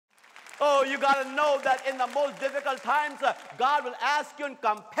Oh, you got to know that in the most difficult times, God will ask you and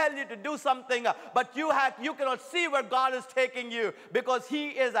compel you to do something, but you cannot see where God is taking you because He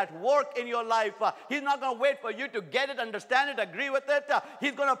is at work in your life. He's not going to wait for you to get it, understand it, agree with it.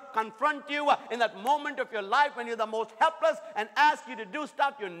 He's going to confront you in that moment of your life when you're the most helpless and ask you to do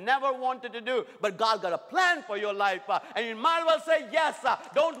stuff you never wanted to do. But God's got a plan for your life, and you might as well say yes.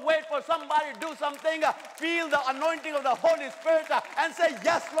 Don't wait for somebody to do something. Feel the anointing of the Holy Spirit and say,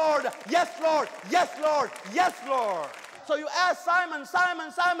 yes, Lord. Yes, Lord. Yes, Lord. Yes, Lord. So you ask Simon, Simon,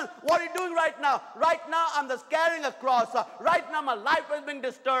 Simon, what are you doing right now? Right now, I'm just carrying a cross. Right now, my life is being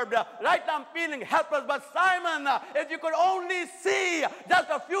disturbed. Right now, I'm feeling helpless. But Simon, if you could only see just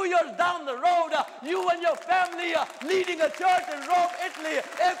a few years down the road, you and your family leading a church in Rome, Italy,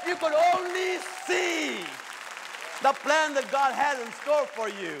 if you could only see the plan that God has in store for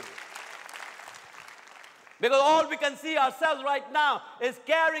you. Because all we can see ourselves right now is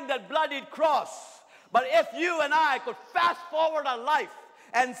carrying that bloodied cross. But if you and I could fast forward our life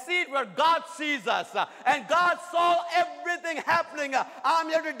and see it where God sees us, and God saw everything happening, I'm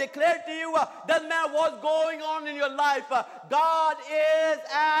here to declare to you, doesn't matter what's going on in your life, God is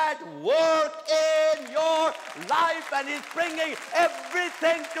at work in your life, and He's bringing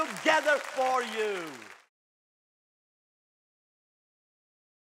everything together for you.